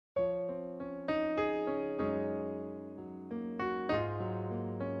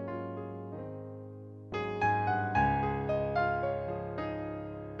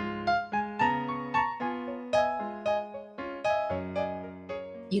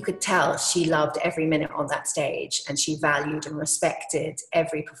you could tell she loved every minute on that stage, and she valued and respected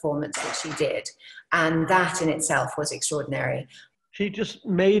every performance that she did. And that in itself was extraordinary. She just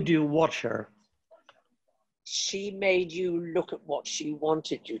made you watch her. She made you look at what she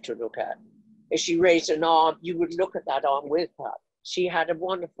wanted you to look at. If she raised an arm, you would look at that arm with her. She had a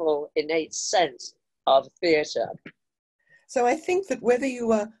wonderful innate sense of theatre. So I think that whether you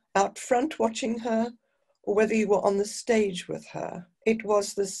were out front watching her or whether you were on the stage with her, it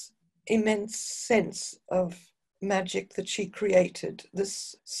was this immense sense of magic that she created,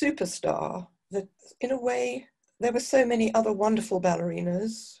 this superstar that, in a way, there were so many other wonderful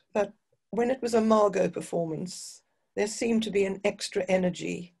ballerinas, but when it was a Margot performance, there seemed to be an extra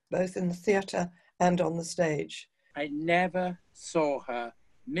energy, both in the theatre and on the stage. I never saw her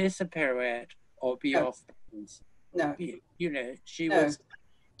miss a pirouette or be off balance. No. You know, she was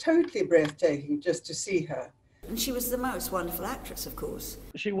totally breathtaking just to see her. And she was the most wonderful actress, of course.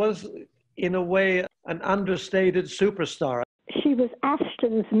 She was, in a way, an understated superstar. She was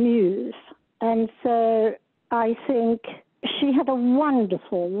Ashton's muse, and so I think she had a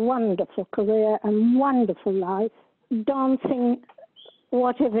wonderful, wonderful career and wonderful life, dancing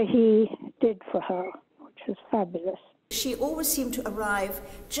whatever he did for her, which was fabulous. She always seemed to arrive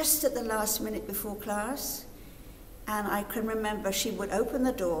just at the last minute before class. And I can remember she would open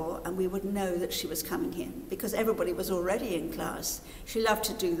the door and we would know that she was coming in because everybody was already in class. She loved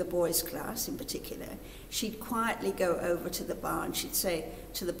to do the boys' class in particular. She'd quietly go over to the bar and she'd say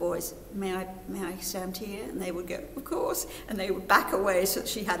to the boys, may I stand here? And they would go, of course. And they would back away so that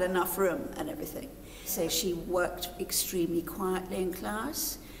she had enough room and everything. So she worked extremely quietly in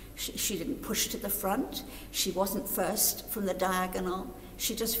class. She didn't push to the front. She wasn't first from the diagonal.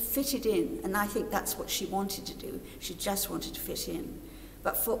 She just fitted in, and I think that's what she wanted to do. She just wanted to fit in.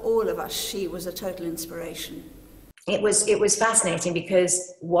 But for all of us, she was a total inspiration. It was fascinating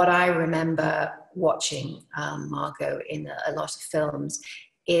because what I remember watching Margot in a lot of films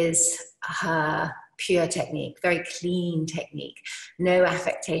is her pure technique, very clean technique, no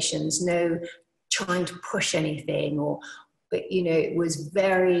affectations, no trying to push anything, but you know, it was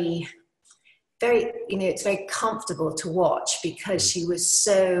very, you know, it's very comfortable to watch because she was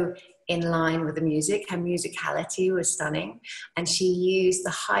so in line with the music. Her musicality was stunning, and she used the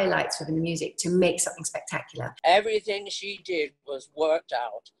highlights within the music to make something spectacular. Everything she did was worked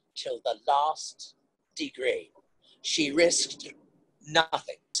out till the last degree. She risked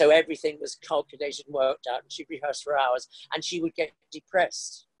nothing. So everything was calculated and worked out, and she rehearsed for hours, and she would get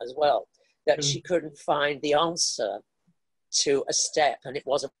depressed as well, that she couldn't find the answer to a step and it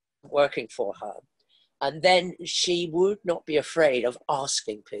wasn't working for her. And then she would not be afraid of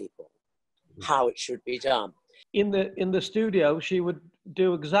asking people how it should be done. In the studio, she would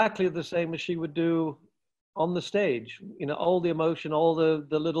do exactly the same as she would do on the stage. You know, all the emotion, all the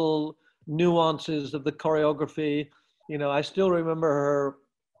little nuances of the choreography. You know, I still remember her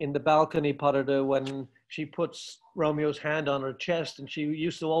in the balcony pas de deux when she puts Romeo's hand on her chest, and she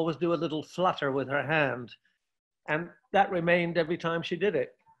used to always do a little flutter with her hand. And that remained every time she did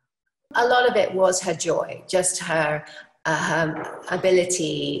it. A lot of it was her joy, just her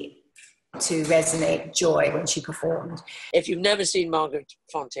ability to resonate joy when she performed. If you've never seen Margot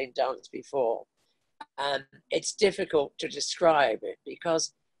Fonteyn dance before, it's difficult to describe it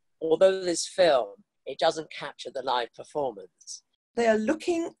because although this film, it doesn't capture the live performance. They are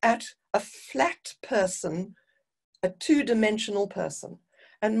looking at a flat person, a two-dimensional person.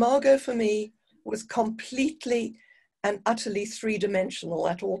 And Margot, for me, was completely and utterly three-dimensional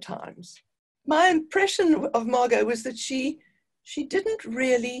at all times. My impression of Margot was that she didn't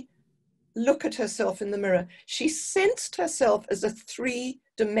really look at herself in the mirror. She sensed herself as a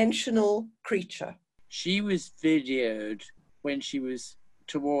three-dimensional creature. She was videoed when she was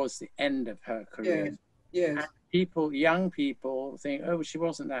towards the end of her career. Yes. And young people think, oh, she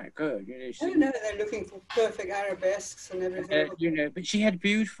wasn't that good. You know, no, they're looking for perfect arabesques and everything. You know, but she had a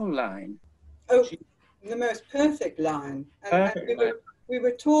beautiful line. Oh, the most perfect line. And we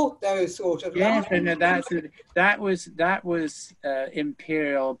were taught those sort of lines. Yes, no, that was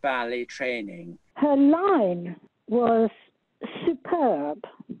Imperial Ballet training. Her line was superb.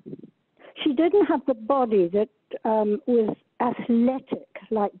 She didn't have the body that was athletic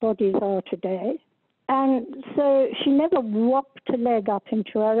like bodies are today. And so she never whopped a leg up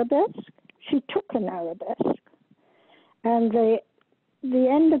into arabesque. She took an arabesque. And the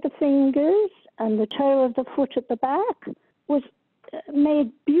end of the fingers and the toe of the foot at the back was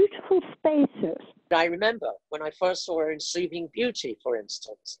made beautiful spaces. I remember when I first saw her in Sleeping Beauty, for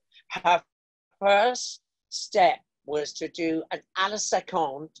instance, her first step was to do an à la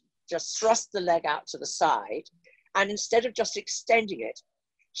seconde, just thrust the leg out to the side, and instead of just extending it,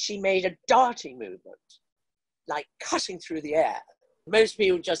 she made a darting movement, like cutting through the air. Most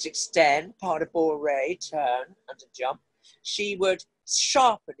people just extend, part of bourrée, turn and a jump. She would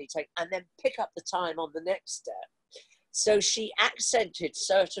sharply take and then pick up the time on the next step. So she accented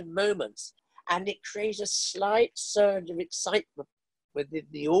certain moments, and it created a slight surge of excitement within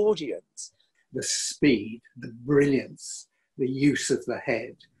the audience. The speed, the brilliance, the use of the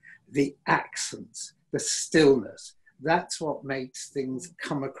head, the accents, the stillness, that's what makes things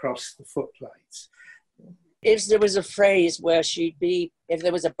come across the footlights. If there was a phrase where she'd be, if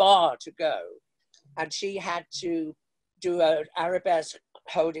there was a bar to go, and she had to do an arabesque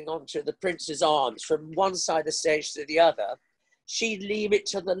holding onto the prince's arms from one side of the stage to the other, she'd leave it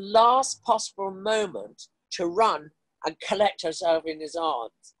to the last possible moment to run and collect herself in his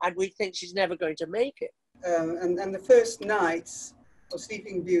arms. And we think she's never going to make it. And the first nights of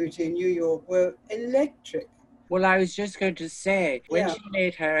Sleeping Beauty in New York were electric. Well, I was just going to say, when she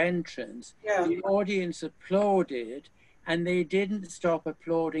made her entrance, the audience applauded, and they didn't stop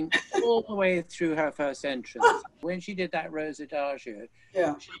applauding all the way through her first entrance. When she did that Rose Adagio,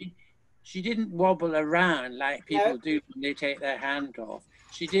 she didn't wobble around like people do when they take their hand off.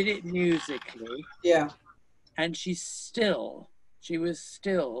 She did it musically. Yeah. And she was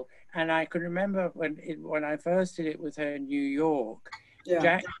still. And I can remember when I first did it with her in New York,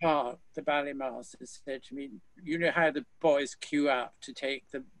 Jack Hart, the ballet master, said to me, you know how the boys queue up to take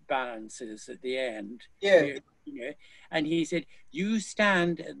the balances at the end? Yeah. You know, and he said, you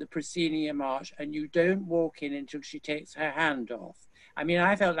stand at the proscenium march and you don't walk in until she takes her hand off. I mean,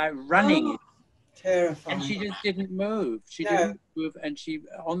 I felt like running. Terrifying. And she just didn't move. She didn't move, and she,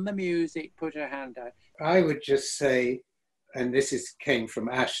 on the music, put her hand out. I would just say, and this came from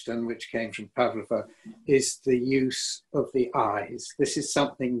Ashton, which came from Pavlova, is the use of the eyes. This is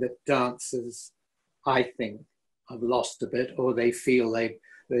something that dancers, I think, have lost a bit, or they feel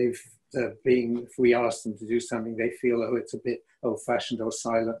if we ask them to do something, they feel, oh, it's a bit old-fashioned or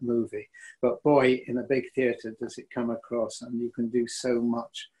silent movie. But boy, in a big theatre, does it come across, and you can do so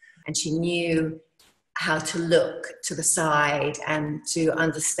much. And she knew how to look to the side and to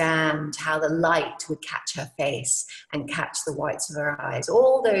understand how the light would catch her face and catch the whites of her eyes.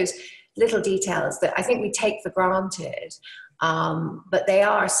 All those little details that I think we take for granted, but they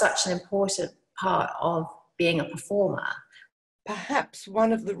are such an important part of being a performer. Perhaps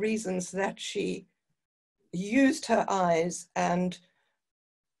one of the reasons that she used her eyes and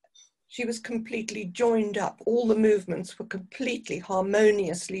she was completely joined up. All the movements were completely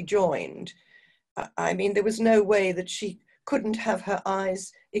harmoniously joined. I mean, there was no way that she couldn't have her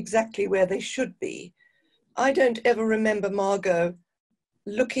eyes exactly where they should be. I don't ever remember Margot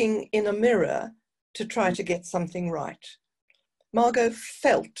looking in a mirror to try to get something right. Margot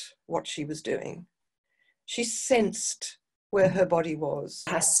felt what she was doing. She sensed where her body was.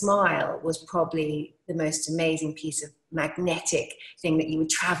 Her smile was probably the most amazing piece of magnetic thing that you would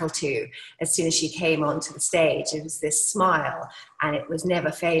travel to as soon as she came onto the stage. It was this smile, and it was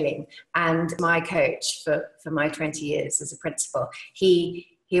never failing. And my coach for my 20 years as a principal, he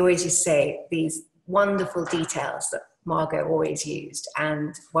always used to say these wonderful details that Margot always used.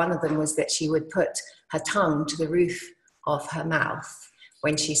 And one of them was that she would put her tongue to the roof of her mouth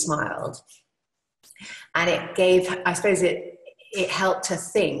when she smiled. And it gave, I suppose it helped her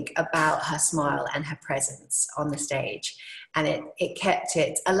think about her smile and her presence on the stage. And it kept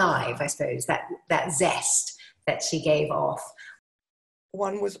it alive, I suppose, that zest that she gave off.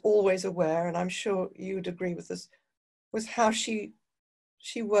 One was always aware, and I'm sure you'd agree with this, was how she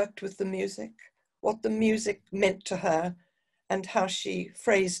worked with the music, what the music meant to her, and how she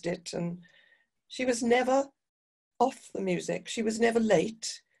phrased it. And she was never off the music. She was never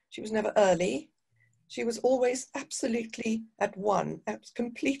late. She was never early. She was always absolutely at one,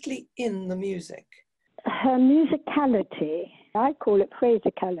 completely in the music. Her musicality, I call it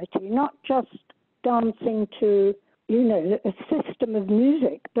physicality, not just dancing to, a system of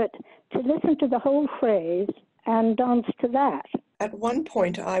music, but to listen to the whole phrase and dance to that. At one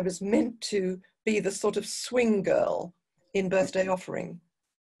point, I was meant to be the sort of swing girl in Birthday Offering,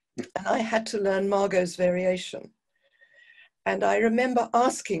 and I had to learn Margot's variation. And I remember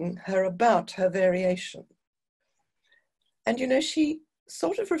asking her about her variation. And, she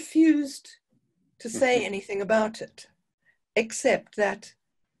sort of refused to say anything about it, except that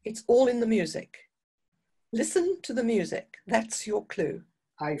it's all in the music. Listen to the music. That's your clue.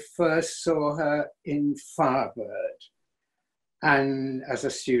 I first saw her in Firebird and as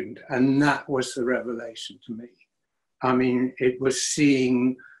a student, and that was the revelation to me. I mean, it was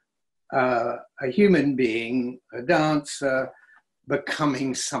seeing a human being, a dancer,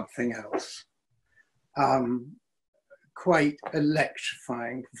 becoming something else. quite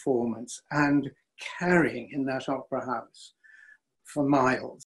electrifying performance and carrying in that opera house for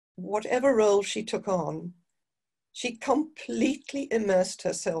miles. Whatever role she took on, she completely immersed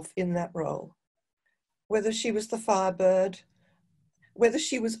herself in that role. Whether she was the Firebird, whether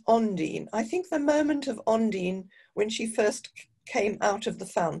she was Ondine. I think the moment of Ondine when she first came out of the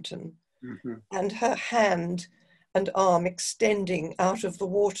fountain, and her hand and arm extending out of the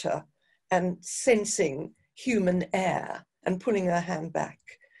water and sensing human air and pulling her hand back,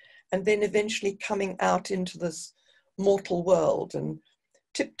 and then eventually coming out into this mortal world and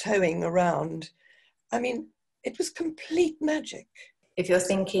tiptoeing around. I mean, it was complete magic. If you're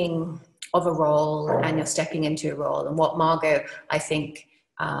thinking of a role and you're stepping into a role, and what Margot, I think,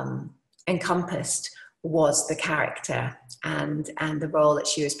 encompassed was the character and the role that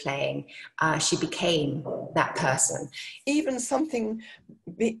she was playing. She became that person. Even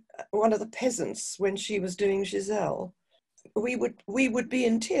one of the peasants, when she was doing Giselle, we would be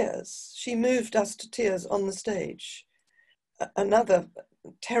in tears. She moved us to tears on the stage. Another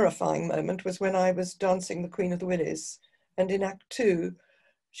terrifying moment was when I was dancing the Queen of the Willies, and in Act 2,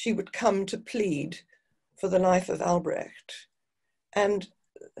 she would come to plead for the life of Albrecht. And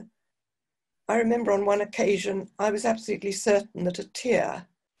I remember on one occasion, I was absolutely certain that a tear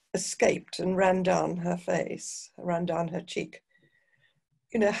escaped and ran down her face, ran down her cheek.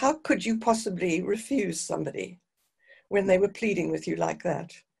 You know, how could you possibly refuse somebody when they were pleading with you like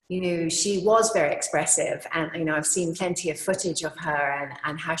that? You know, she was very expressive, and, you know, I've seen plenty of footage of her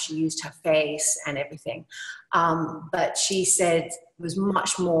and how she used her face and everything. But she said it was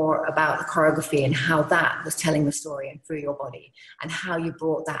much more about the choreography and how that was telling the story and through your body and how you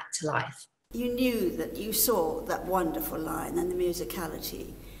brought that to life. You knew that you saw that wonderful line and the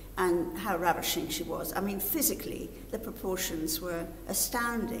musicality and how ravishing she was. I mean, physically, the proportions were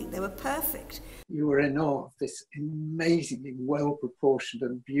astounding. They were perfect. You were in awe of this amazingly well-proportioned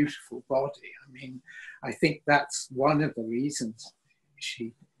and beautiful body. I mean, I think that's one of the reasons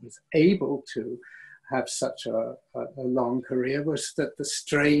she was able to have such a long career, was that the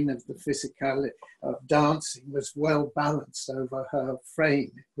strain of the physicality of dancing was well balanced over her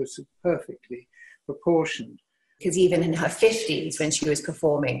frame. It was perfectly proportioned. Because even in her 50s, when she was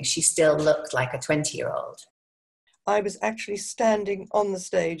performing, she still looked like a 20-year-old. I was actually standing on the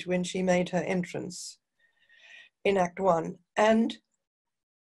stage when she made her entrance in Act 1, and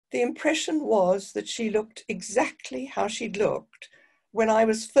the impression was that she looked exactly how she'd looked when I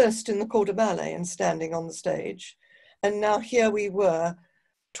was first in the Corps de Ballet and standing on the stage. And now here we were,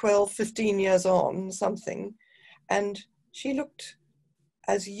 12, 15 years on, something, and she looked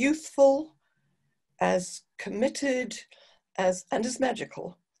as youthful, as committed, and as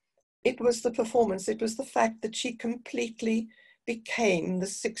magical. It was the performance, it was the fact that she completely became the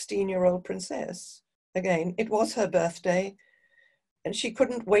 16-year-old princess. Again, it was her birthday, and she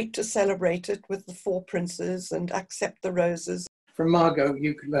couldn't wait to celebrate it with the 4 princes and accept the roses. From Margot,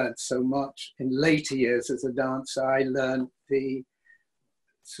 you learned so much. In later years as a dancer, I learned the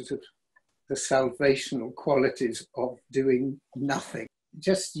sort of the salvational qualities of doing nothing.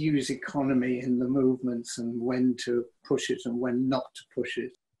 Just use economy in the movements and when to push it and when not to push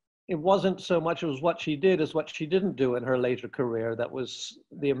it. It wasn't so much as what she did as what she didn't do in her later career that was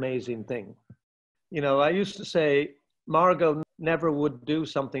the amazing thing. You know, I used to say Margot never would do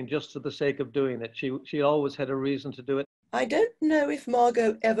something just for the sake of doing it. She always had a reason to do it. I don't know if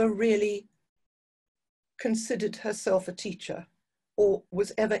Margot ever really considered herself a teacher or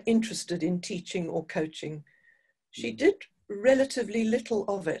was ever interested in teaching or coaching. She did relatively little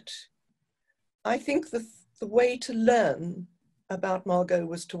of it. I think the way to learn about Margot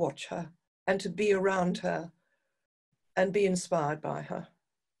was to watch her and to be around her and be inspired by her.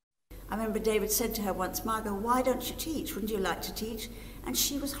 I remember David said to her once, "Margot, why don't you teach? Wouldn't you like to teach?" And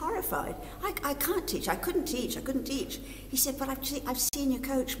she was horrified. I can't teach. I couldn't teach. He said, "But I've seen you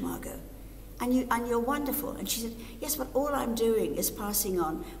coach, Margot, and you're wonderful." And she said, "Yes, but all I'm doing is passing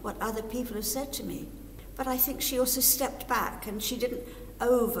on what other people have said to me." But I think she also stepped back and she didn't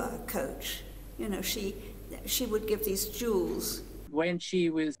over-coach. You know, she would give these jewels. When she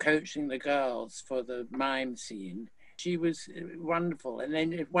was coaching the girls for the mime scene, she was wonderful. And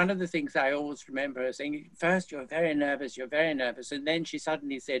then one of the things I always remember her saying, first you're very nervous. And then she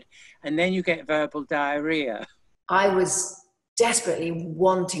suddenly said, and then you get verbal diarrhea. I was desperately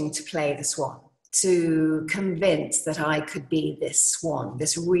wanting to play the swan, to convince that I could be this swan,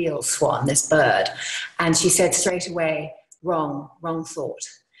 this real swan, this bird. And she said straight away, wrong thought.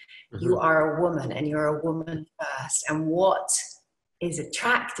 Mm-hmm. You are a woman and you're a woman first. And what is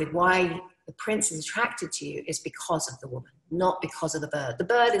attracted, why the prince is attracted to you is because of the woman, not because of the bird. The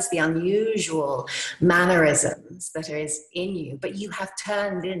bird is the unusual mannerisms that is in you, but you have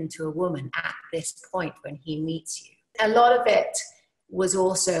turned into a woman at this point when he meets you. A lot of it was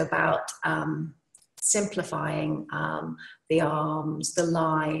also about simplifying the arms, the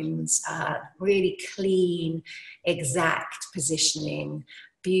lines, really clean, exact positioning,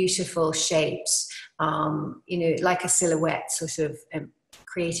 beautiful shapes, like a silhouette, sort of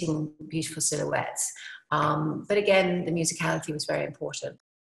creating beautiful silhouettes. But again, the musicality was very important.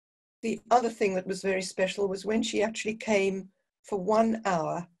 The other thing that was very special was when she actually came for 1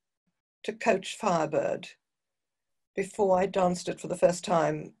 hour to coach Firebird before I danced it for the first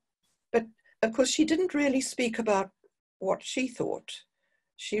time. But of course, she didn't really speak about what she thought.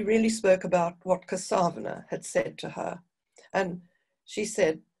 She really spoke about what Cassavana had said to her. And she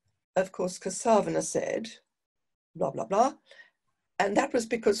said, of course, Cassavana said, blah, blah, blah. And that was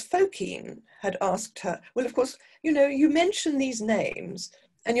because Fokine had asked her, well, of course, you mention these names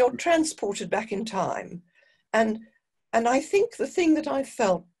and you're transported back in time. And I think the thing that I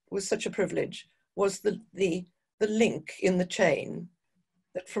felt was such a privilege was the link in the chain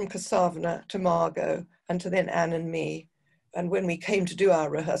that from Cassavana to Margot and to then Anne and me. And when we came to do our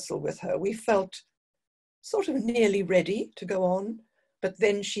rehearsal with her, we felt sort of nearly ready to go on. But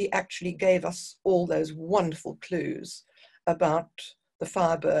then she actually gave us all those wonderful clues about the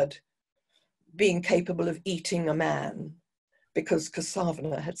Firebird being capable of eating a man, because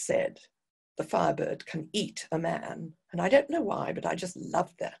Cassavana had said the Firebird can eat a man. And I don't know why, but I just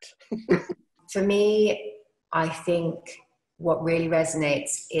loved that. For me, I think what really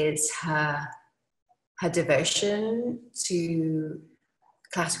resonates is her devotion to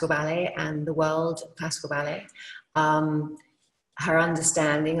classical ballet and the world of classical ballet. Her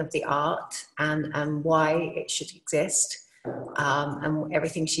understanding of the art and why it should exist, and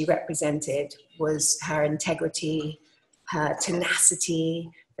everything she represented was her integrity, her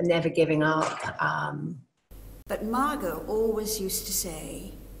tenacity, the never giving up. But Margot always used to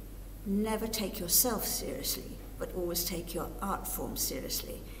say, never take yourself seriously, but always take your art form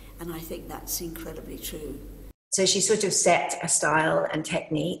seriously. And I think that's incredibly true. So she sort of set a style and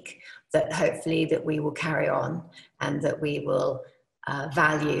technique that hopefully that we will carry on and that we will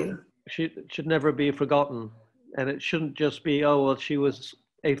value. She should never be forgotten. And it shouldn't just be, oh, well, she was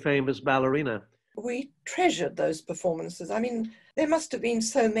a famous ballerina. We treasured those performances. I mean, there must have been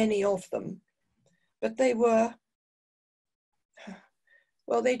so many of them, but they were,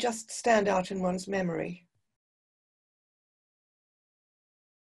 well, they just stand out in one's memory.